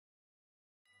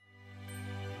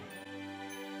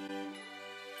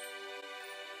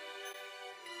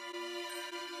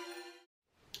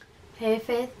Hey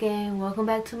Faith Gang, welcome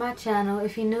back to my channel.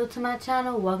 If you're new to my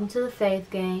channel, welcome to the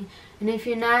Faith Gang. And if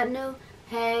you're not new,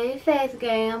 hey Faith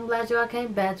Gang, I'm glad y'all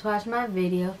came back to watch my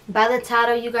video. By the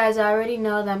title, you guys already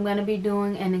know that I'm going to be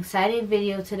doing an exciting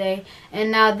video today.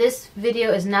 And now this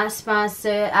video is not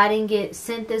sponsored. I didn't get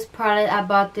sent this product. I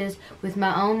bought this with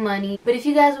my own money. But if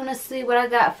you guys want to see what I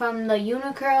got from the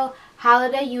Uniqurl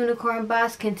Holiday Unicorn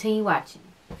box, continue watching.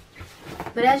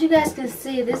 But as you guys can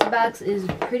see, this box is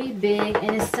pretty big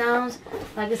and it sounds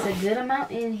like it's a good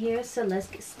amount in here, so let's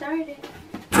get started.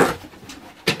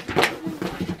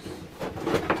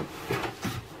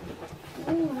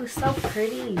 Ooh, it's so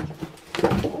pretty.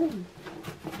 Ooh.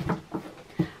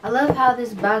 I love how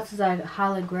this box is like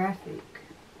holographic.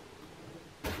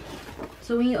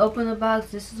 So when you open the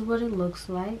box, this is what it looks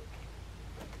like.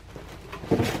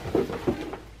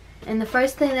 And the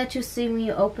first thing that you see when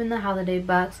you open the holiday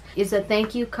box is a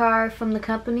thank you card from the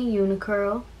company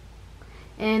Uniqurl.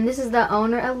 And this is the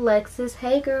owner, Alexis.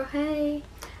 Hey girl, hey.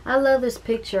 I love this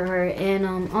picture of her. And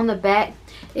on the back,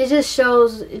 it just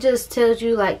tells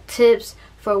you like tips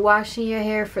for washing your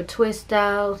hair, for twist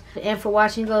styles, and for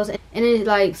washing goes. And it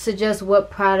like suggests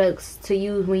what products to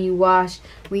use when you wash,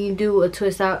 when you do a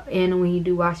twist out, and when you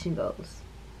do washing goes.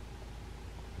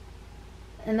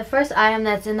 And the first item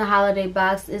that's in the holiday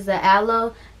box is the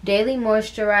Aloe Daily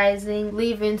Moisturizing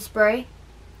Leave-In Spray.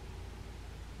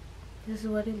 This is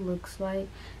what it looks like.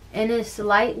 And it's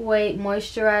lightweight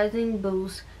moisturizing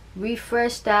boost.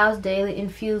 Refresh styles daily,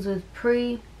 infused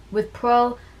with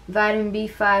Pro Vitamin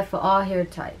B5 for all hair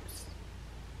types.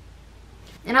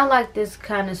 And I like this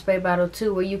kind of spray bottle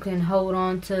too, where you can hold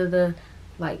on to the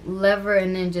like lever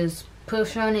and then just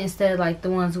push on it, instead of like the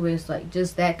ones where it's like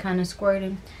just that kind of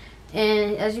squirting.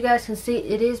 And as you guys can see,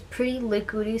 it is pretty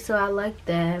liquidy, so I like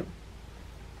that.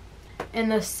 And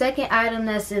the second item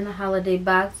that's in the holiday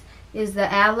box is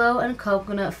the Aloe and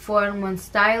Coconut 4-in-1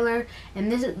 Styler. And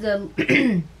this is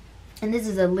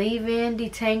the a leave-in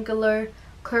detangler,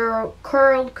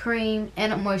 curled cream,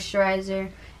 and a moisturizer.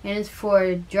 And it's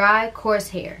for dry, coarse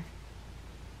hair.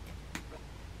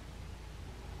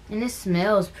 And it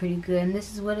smells pretty good. And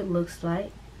this is what it looks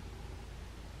like.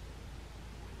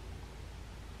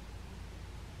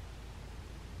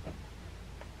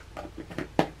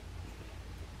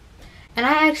 And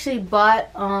I actually bought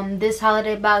this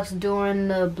holiday box during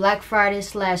the Black Friday /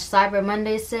 Cyber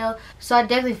Monday sale. So I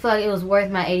definitely feel like it was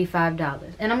worth my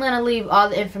 $85. And I'm going to leave all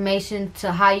the information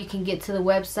to how you can get to the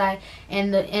website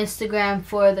and the Instagram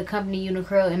for the company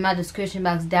Uniqurl in my description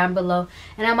box down below.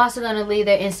 And I'm also going to leave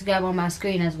their Instagram on my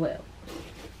screen as well.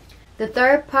 The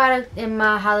third product in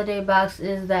my holiday box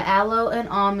is the Aloe and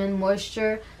Almond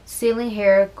Moisture Sealing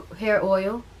Hair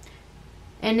Oil.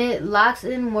 And it locks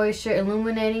in moisture,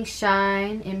 illuminating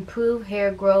shine, improve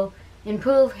hair growth,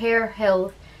 improve hair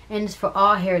health, and it's for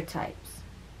all hair types.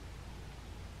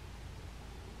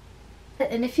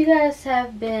 And if you guys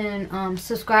have been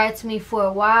subscribed to me for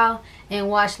a while and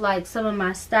watched like some of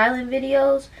my styling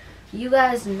videos, you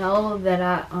guys know that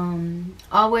I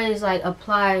always like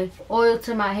apply oil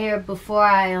to my hair before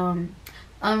I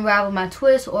unravel my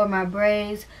twists or my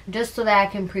braids, just so that I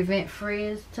can prevent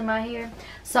frizz to my hair.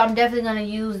 So I'm definitely going to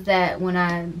use that when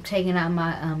I'm taking out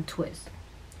my twist.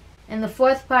 And the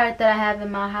fourth product that I have in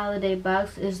my holiday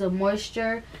box is the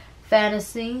Moisture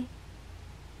Fantasy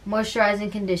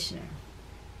Moisturizing Conditioner.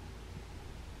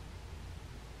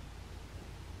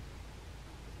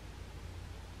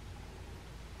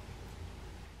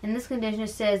 And this conditioner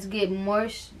says get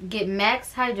max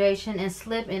hydration and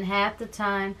slip in half the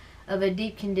time of a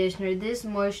deep conditioner. This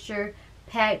moisture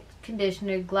packed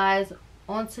conditioner glides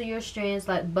onto your strands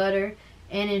like butter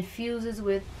and infuses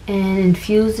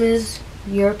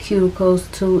your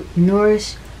cuticles to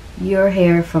nourish your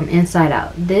hair from inside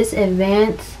out. This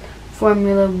advanced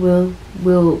formula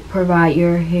will provide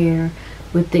your hair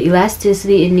with the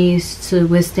elasticity it needs to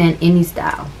withstand any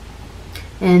style.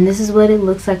 And this is what it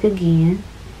looks like again.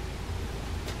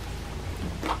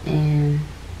 And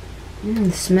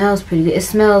it smells pretty good. It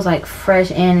smells like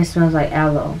fresh and it smells like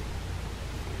aloe.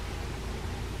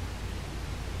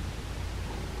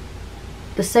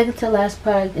 The second to last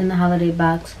product in the holiday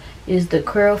box is the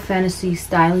Curl Fantasy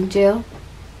Styling Gel.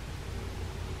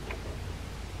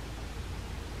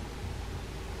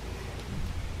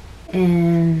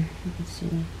 And let's see,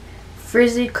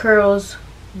 frizzy curls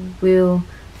will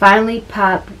finally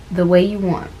pop the way you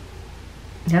want.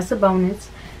 That's a bonus.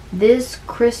 This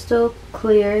crystal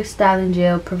clear styling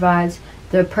gel provides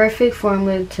the perfect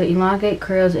formula to elongate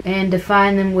curls and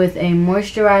define them with a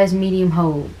moisturized medium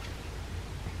hold.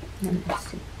 Let me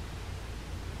see.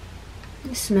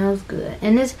 It smells good.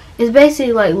 And this is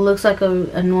basically like looks like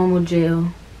a normal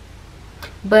gel.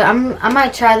 But I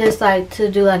might try this like to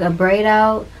do like a braid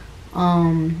out.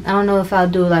 I don't know if I'll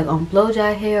do it like on blow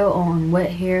dry hair or on wet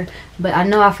hair, but I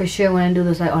know I for sure want to do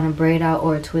this like on a braid out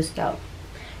or a twist out.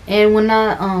 And when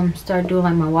I start doing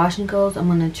like my washing goes, I'm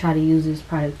gonna try to use this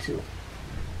product too.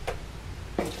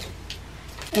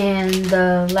 And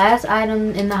the last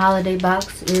item in the holiday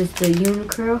box is the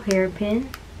Uniqurl Hair Pin.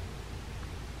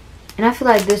 And I feel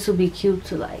like this would be cute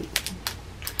to like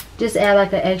just add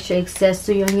like an extra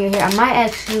accessory on your hair. I might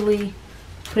actually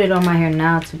put it on my hair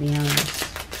now, to be honest.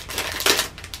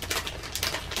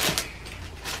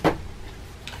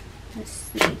 Let's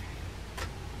see.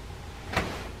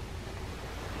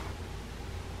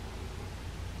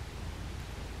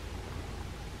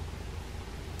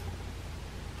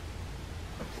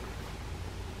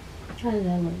 How does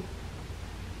that look?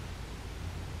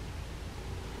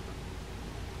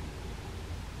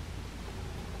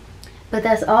 But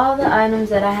that's all the items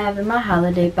that I have in my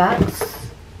holiday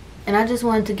box. And I just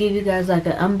wanted to give you guys like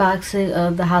an unboxing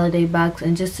of the holiday box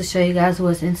and just to show you guys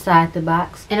what's inside the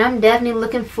box. And I'm definitely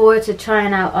looking forward to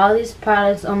trying out all these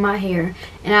products on my hair.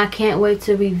 And I can't wait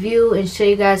to review and show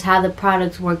you guys how the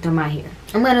products worked on my hair.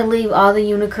 I'm going to leave all the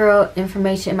Uniqurl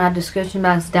information in my description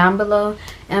box down below.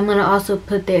 And I'm going to also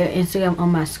put their Instagram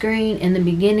on my screen in the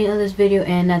beginning of this video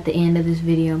and at the end of this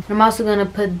video. I'm also going to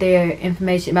put their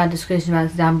information in my description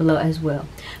box down below as well.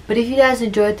 But if you guys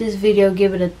enjoyed this video,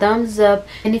 give it a thumbs up.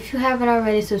 And if you haven't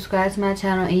already subscribed to my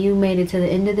channel and you made it to the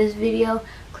end of this video,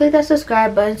 click that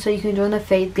subscribe button so you can join the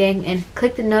Faith Gang, and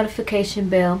click the notification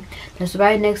bell that's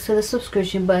right next to the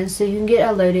subscription button so you can get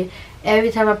alerted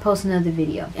every time I post another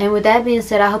video. And with that being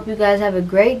said, I hope you guys have a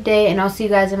great day, and I'll see you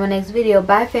guys in my next video.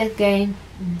 Bye, Faith Gang.